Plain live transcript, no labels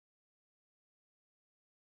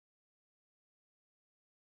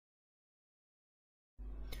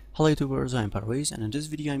Hello YouTubers, I'm Parvez, and in this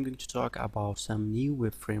video I'm going to talk about some new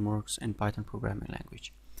web frameworks in Python programming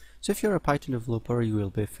language. So if you're a Python developer, you will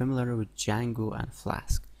be familiar with Django and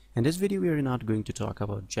Flask. In this video we are not going to talk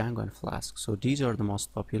about Django and Flask, so these are the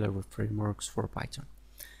most popular web frameworks for Python.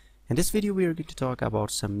 In this video we are going to talk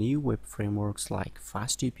about some new web frameworks like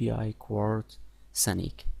FastAPI, Quart,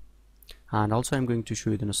 Sanic. And also I'm going to show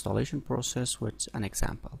you the installation process with an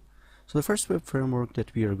example. So the first web framework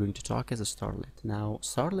that we are going to talk is Starlette. Now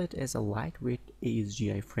Starlette is a lightweight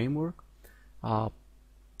ASGI framework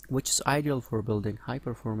which is ideal for building high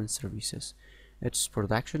performance services. It's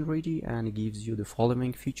production ready and gives you the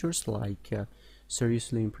following features like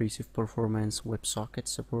seriously impressive performance, WebSocket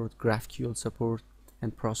support, GraphQL support,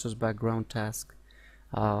 and process background task,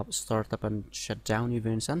 startup and shutdown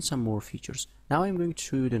events, and some more features. Now I'm going to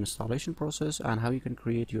show you the installation process and how you can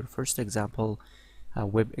create your first example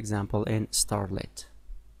web example in Starlette.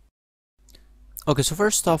 Okay, so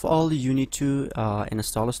first of all you need to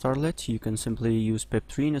install Starlette. You can simply use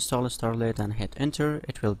pip3 install Starlette and hit enter.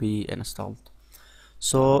 It will be installed.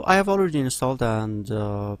 So I have already installed and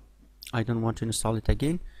I don't want to install it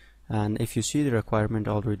again, and if you see the requirement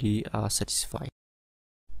already satisfied.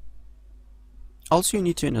 Also you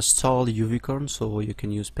need to install UV-kern, so you can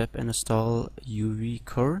use pip install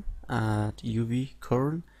UV-kern at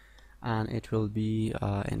UV-kern and it will be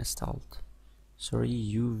installed. Sorry,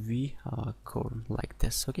 UV kern like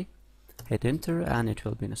this. Okay, hit enter and it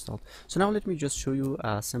will be installed. So now let me just show you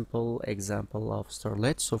a simple example of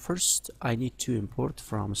Starlette. So first I need to import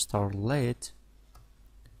from Starlette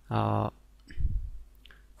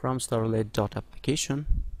 .application.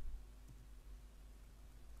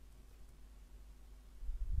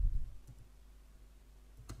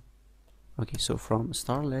 Okay, so from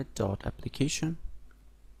Starlette.application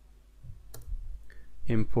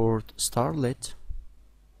import Starlette,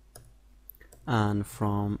 and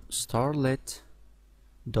from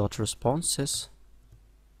Starlette.responses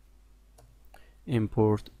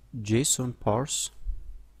import JSON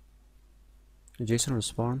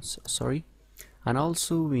response, sorry, and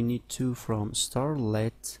also we need to from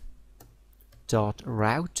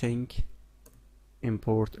Starlette.routing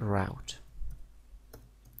import route.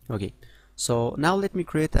 Okay, so now let me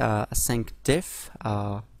create a async diff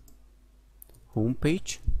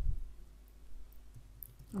homepage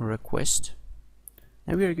request,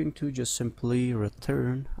 and we are going to just simply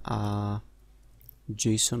return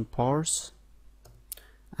JSON parse,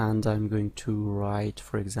 and I'm going to write,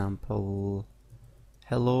 for example,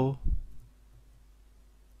 hello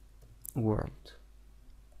world.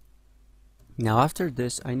 Now after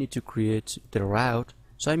this I need to create the route,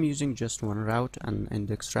 so I'm using just one route and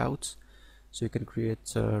index routes, so you can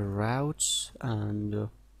create routes and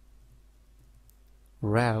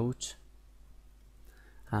route,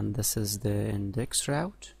 and this is the index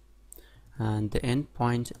route, and the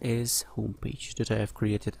endpoint is homepage that I have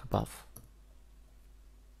created above.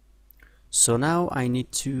 So now I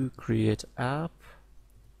need to create app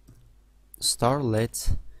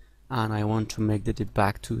Starlette, and I want to make the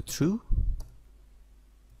debug to true,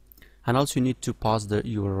 and also you need to pass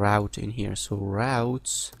your route in here, so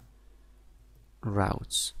routes.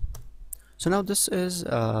 So now this is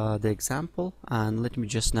the example, and let me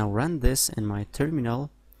just now run this in my terminal.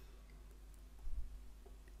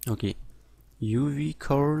 Okay,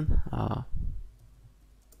 UV-kern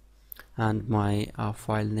and my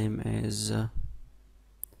file name is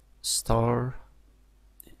start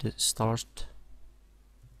tuts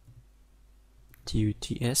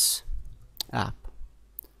app.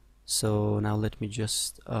 So now let me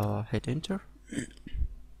just hit enter.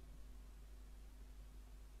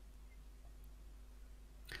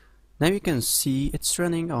 Now you can see it's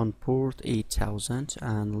running on port 8000,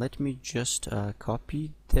 and let me just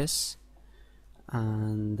copy this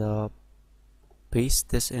and paste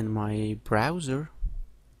this in my browser.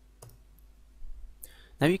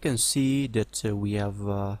 Now you can see that we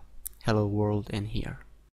have hello world in here.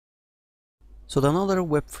 So the another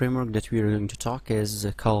web framework that we are going to talk is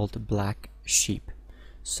called Blacksheep.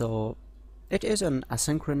 So it is an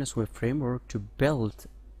asynchronous web framework to build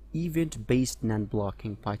event-based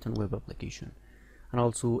non-blocking Python web application, and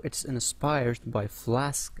also it's inspired by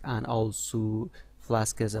Flask, and also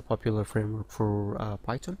Flask is a popular framework for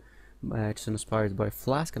Python. It's inspired by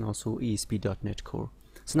Flask and also ASP.NET Core.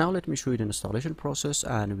 So now let me show you the installation process,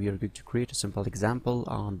 and we are going to create a simple example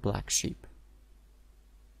on Blacksheep.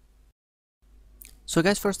 So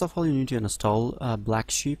guys, first of all you need to install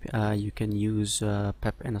Blacksheep. You can use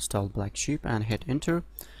pip install Blacksheep and hit enter,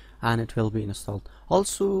 and it will be installed.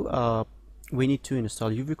 Also we need to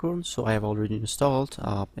install UV-kern, so I have already installed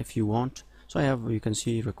if you want. So I have, you can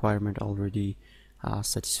see requirement already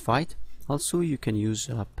satisfied. Also, you can use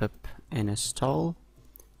pip install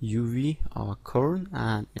Yury Core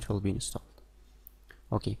and it will be installed.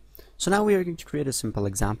 Okay, so now we are going to create a simple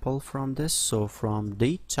example from this. So from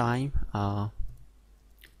datetime,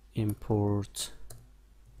 import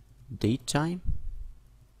datetime,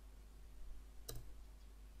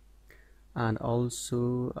 and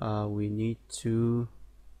also we need to,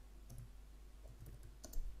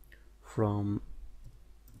 from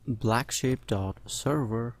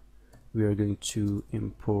blacksheep.server, we are going to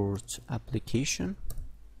import application.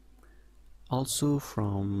 Also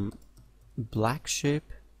from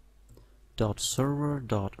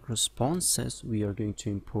blacksheep.server.responses, we are going to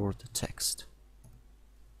import the text.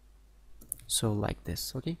 So like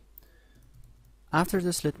this. Okay, after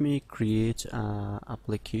this, let me create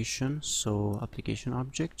application, so application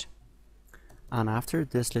object, and after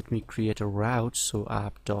this let me create a route. So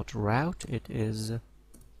app.route, it is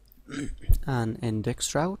an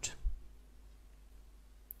index route.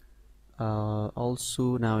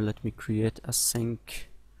 Also, now let me create a sync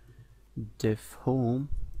div home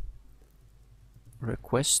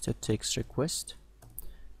request, a text request,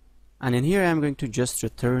 and in here I'm going to just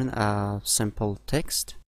return a simple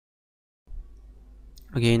text.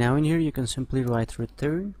 Okay, now in here you can simply write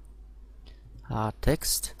return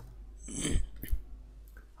text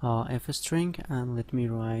f string, and let me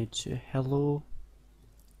write hello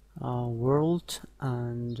world,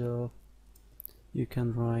 and you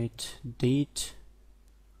can write date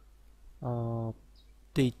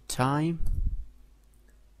time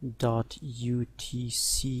dot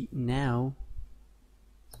utc now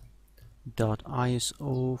dot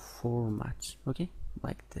iso format. Okay,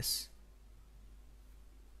 like this.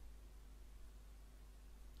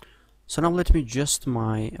 So now let me just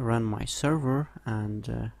run my server,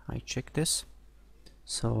 and I check this.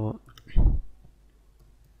 So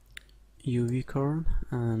uvicorn,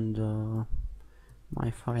 and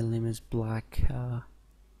my file name is black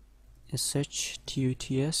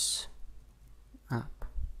shtuts app.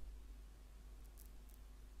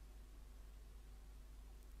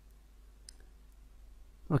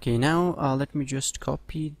 Okay, now let me just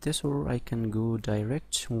copy this, or I can go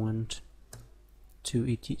direct to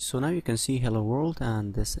it. So now you can see hello world,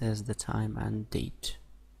 and this is the time and date.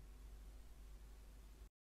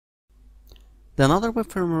 The another web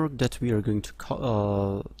framework that we are going to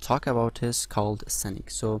talk about is called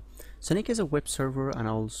Sanic. So Sanic is a web server and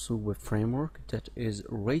also web framework that is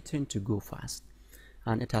written to go fast,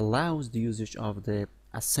 and it allows the usage of the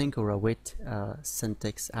async or await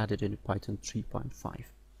syntax added in Python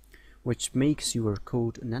 3.5, which makes your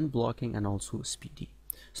code non-blocking and also speedy.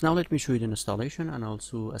 So now let me show you the installation and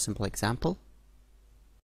also a simple example.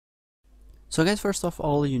 So guys, first of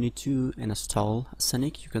all, you need to install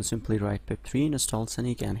Sanic. You can simply write pip3 install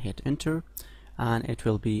Sanic and hit enter, and it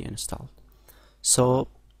will be installed. So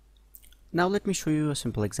now let me show you a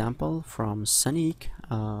simple example from Sanic.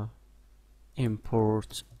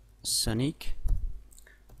 Import Sanic,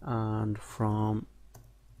 and from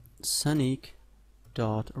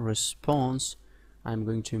Sanic.response I'm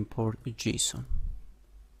going to import JSON.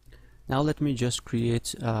 Now let me just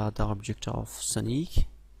create the object of Sanic,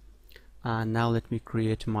 and now let me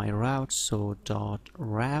create my route. So dot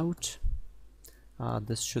route,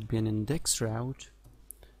 this should be an index route,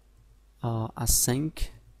 async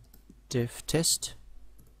div test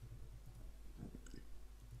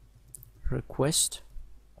request,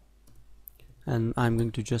 and I'm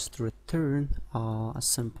going to just return a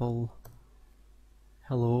simple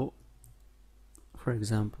hello, for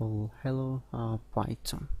example hello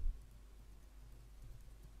Python.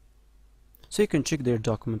 So you can check their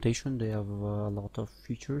documentation, they have a lot of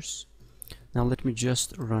features. Now let me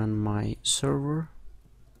just run my server,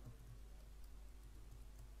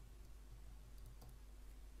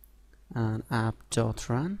 and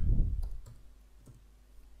app.run.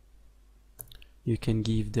 You can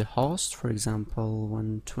give the host, for example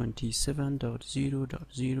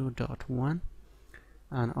 127.0.0.1,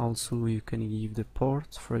 and also you can give the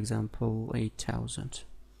port, for example 8000.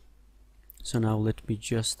 So now let me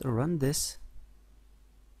just run this.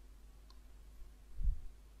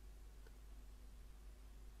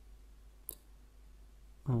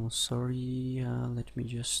 Oh sorry, let me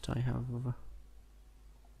just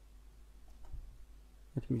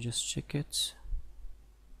check it.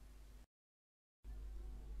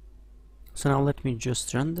 So now let me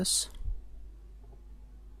just run this.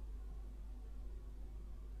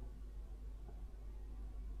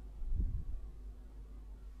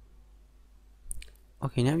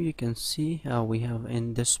 Okay, now you can see we have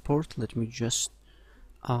in this port, let me just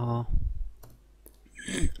now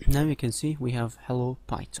you can see we have hello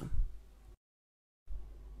Python.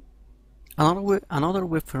 Another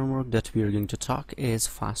web framework that we are going to talk is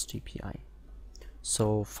Fast API.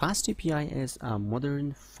 So Fast API is a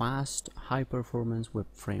modern, fast, high-performance web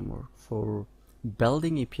framework for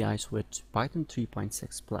building APIs with Python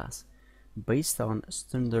 3.6 Plus based on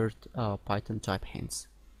standard Python type hints.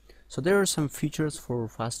 So there are some features for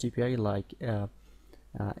Fast API, like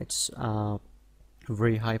it's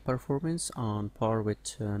very high performance on par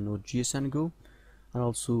with Node.js and Go, and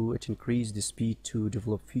also it increased the speed to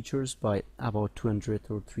develop features by about 200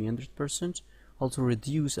 or 300%. Also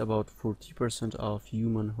reduce about 40% of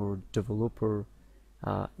human or developer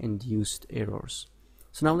induced errors.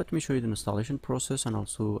 So now let me show you the installation process and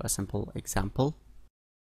also a simple example.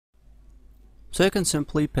 So you can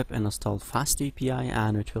simply pip install Fast API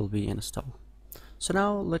and it will be installed. So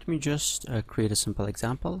now let me just create a simple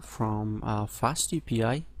example from Fast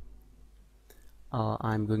API.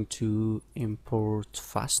 I'm going to import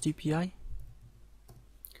Fast API.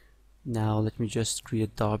 Now let me just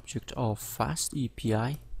create the object of Fast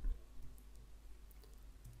API,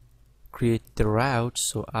 create the route,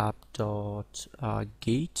 so app.get,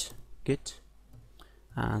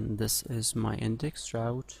 and this is my index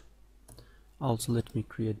route. Also let me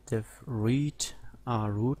create div read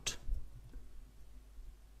route.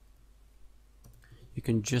 You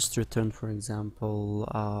can just return, for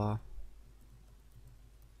example,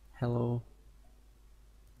 hello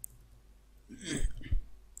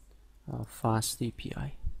Fast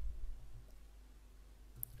API.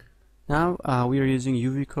 Now we are using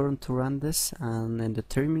uv-curn to run this, and in the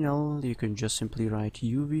terminal you can just simply write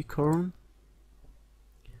uv-curn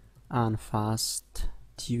and fast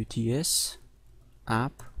tuts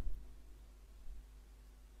app.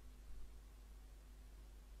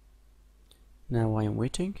 Now I am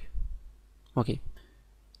waiting. Okay,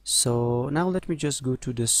 so now let me just go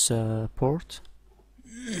to this port.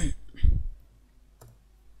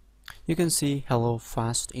 You can see hello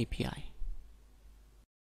Fast API.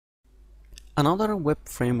 Another web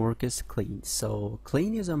framework is Klein. So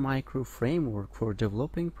Klein is a micro framework for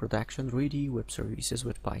developing production ready web services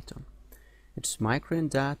with Python. It's micro in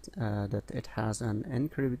that it has an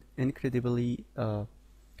incredibly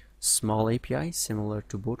small API similar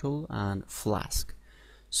to Bottle and Flask.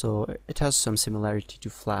 So it has some similarity to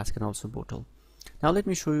Flask and also Bottle. Now let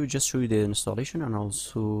me show you the installation and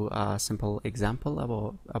also a simple example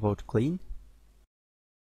about Klein.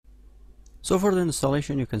 So for the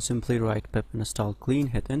installation you can simply write pip install Klein,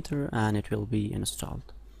 hit enter, and it will be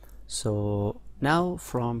installed. So now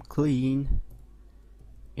from Klein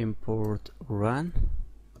import run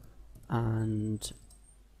and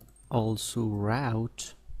also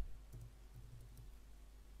route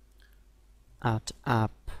at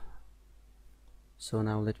app. So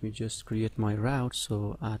now let me just create my route.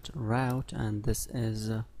 So at route, and this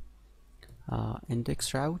is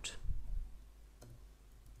index route,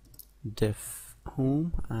 div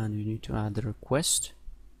home, and you need to add the request.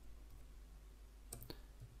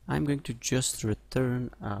 I'm going to just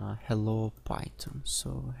return hello Python.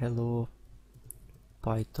 So hello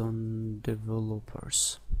Python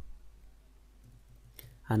developers.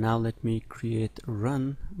 And now let me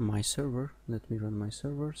run my server. Let me run my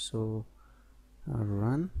server. So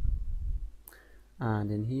run,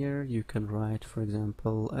 and in here you can write, for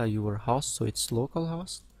example, your host, so it's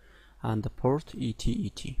localhost, and the port ET.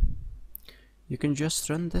 You can just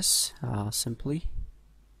run this simply.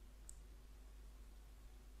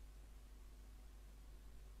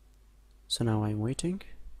 So now I'm waiting.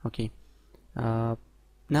 Okay, now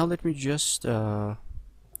let me just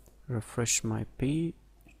refresh my page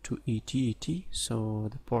to ET. So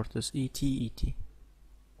the port is ET.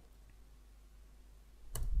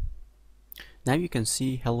 Now you can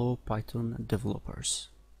see hello Python developers.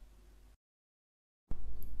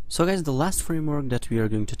 So guys, the last framework that we are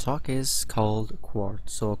going to talk is called Quart.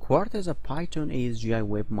 So Quart is a Python ASGI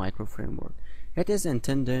web micro framework. It is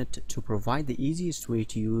intended to provide the easiest way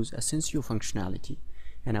to use asyncio functionality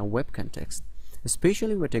in a web context,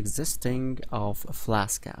 especially with existing of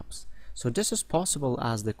Flask apps. So this is possible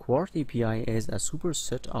as the Quart API is a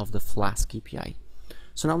superset of the Flask API.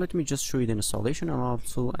 So now let me just show you the installation and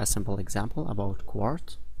also a simple example about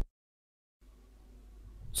Quart.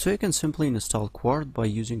 So you can simply install Quart by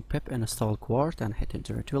using pip install Quart and hit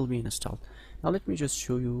enter. It will be installed. Now let me just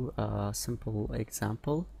show you a simple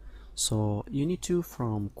example. So you need to,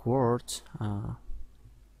 from Quart,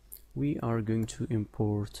 we are going to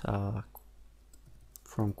import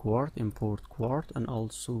from Quart, import Quart, and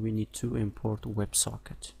also we need to import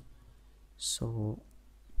WebSocket. So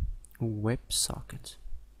WebSocket.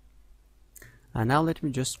 And now let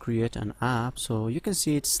me just create an app. So you can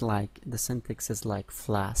see it's like the syntax is like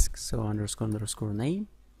Flask, so underscore name,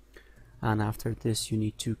 and after this you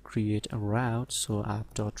need to create a route. So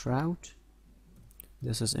app.route,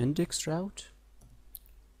 this is index route.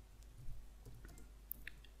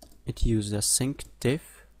 It uses a sync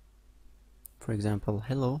diff, for example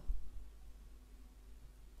hello,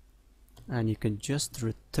 and you can just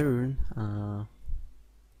return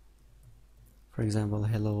for example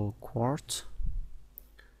hello quart.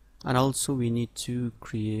 And also we need to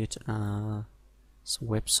create a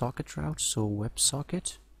WebSocket route. So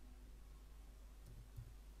WebSocket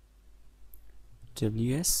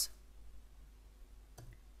ws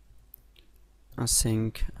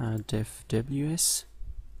async diff ws.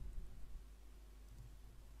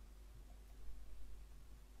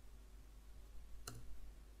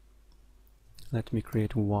 Let me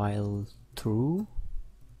create while true.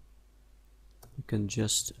 You can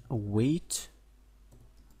just await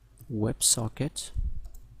WebSocket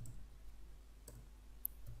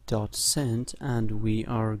dot send, and we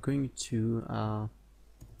are going to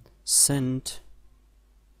send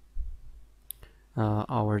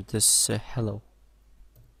our this hello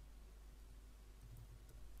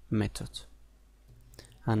method,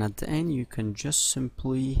 and at the end you can just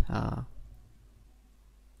simply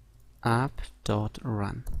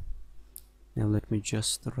app.run. Now let me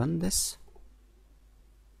just run this.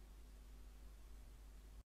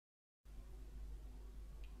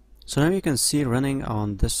 So now you can see running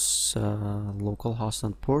on this localhost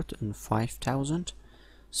and port in 5000.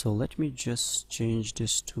 So let me just change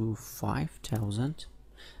this to 5000,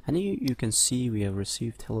 and you can see we have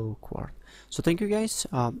received hello quart. So thank you guys.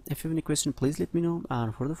 If you have any question, please let me know,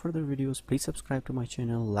 and for the further videos please subscribe to my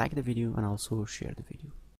channel, like the video, and also share the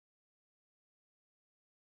video.